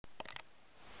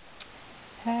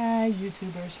Hi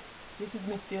YouTubers, this is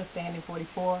Miss Still Standing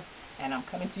 44 and I'm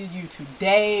coming to you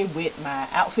today with my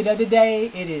outfit of the day.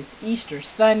 It is Easter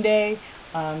Sunday.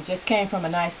 Just came from a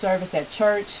nice service at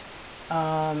church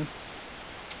and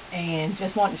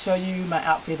just want to show you my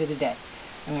outfit of the day.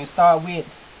 I'm going to start with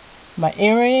my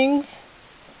earrings.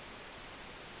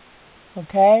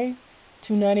 Okay,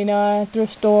 $2.99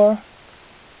 thrift store.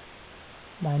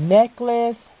 My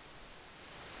necklace,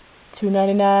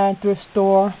 $2.99 thrift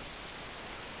store.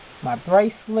 My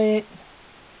bracelet,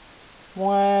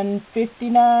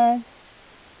 $1.59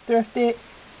 thrifted.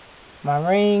 My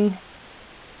ring,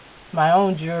 my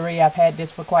own jewelry. I've had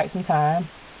this for quite some time.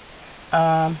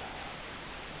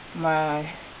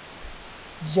 My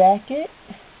jacket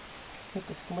with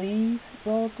the sleeves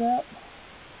rolled up.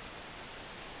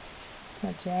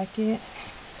 My jacket.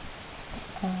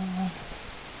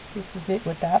 This is it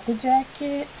without the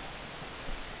jacket.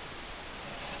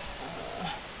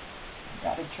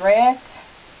 Got a dress,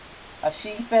 a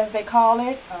sheath as they call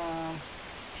it,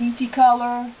 peachy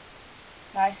color,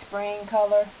 nice spring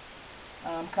color.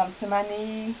 Comes to my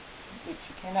knee, which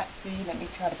you cannot see. Let me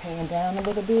try to pan down a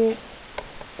little bit.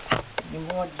 You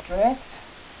wore the dress,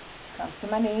 comes to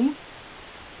my knee.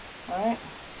 Alright,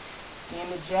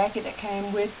 and the jacket that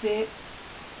came with it.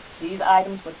 These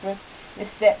items were thrifted. This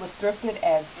set was thrifted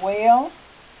as well.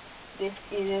 This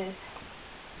is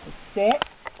the set.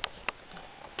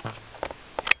 Put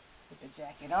the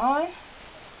jacket on.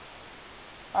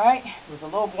 Alright, it was a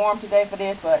little warm today for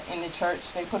this, but in the church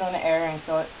they put on the air, and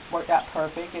so it worked out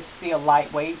perfect. It's still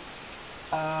lightweight.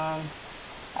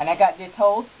 And I got this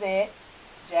whole set,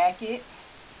 jacket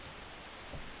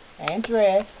and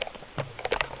dress,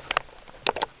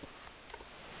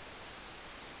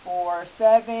 for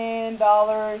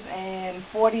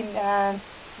 $7.49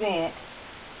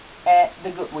 at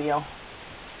the Goodwill.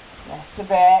 That's the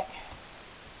back.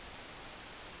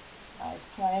 Nice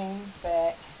plain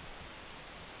back.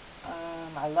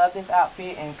 I love this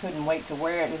outfit and couldn't wait to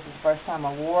wear it. This is the first time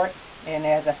I wore it, and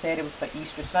as I said, it was for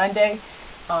Easter Sunday.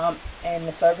 And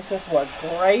the services were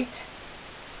great.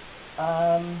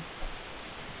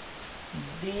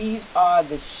 These are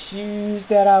the shoes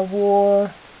that I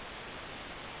wore.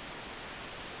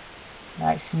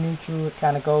 Nice neutral, it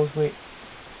kind of goes with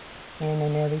in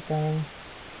and everything.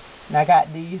 And I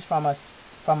got these from a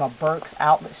Burke's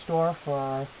outlet store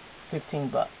for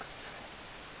 $15.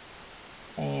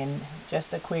 And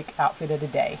just a quick outfit of the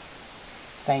day.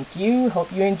 Thank you.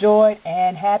 Hope you enjoyed,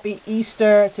 and happy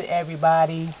Easter to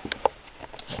everybody.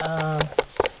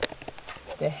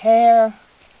 The hair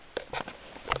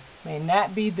may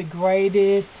not be the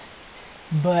greatest,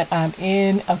 but I'm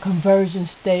in a conversion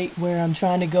state where I'm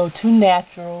trying to go to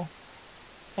natural,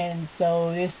 and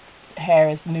so this hair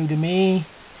is new to me,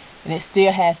 and it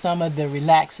still has some of the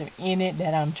relaxer in it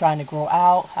that I'm trying to grow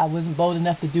out. I wasn't bold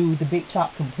enough to do the big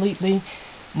chop completely.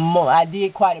 I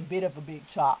did quite a bit of a big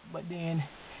chop, but then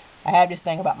I have this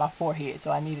thing about my forehead, so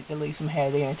I needed to leave some hair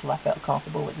there until I felt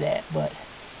comfortable with that. But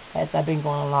as I've been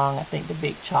going along, I think the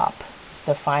big chop,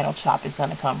 the final chop, is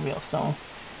going to come real soon,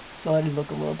 so it'll look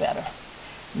a little better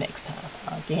next time.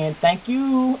 Again, thank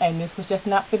you, and this was just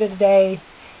an outfit of the day.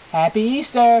 Happy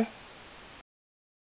Easter!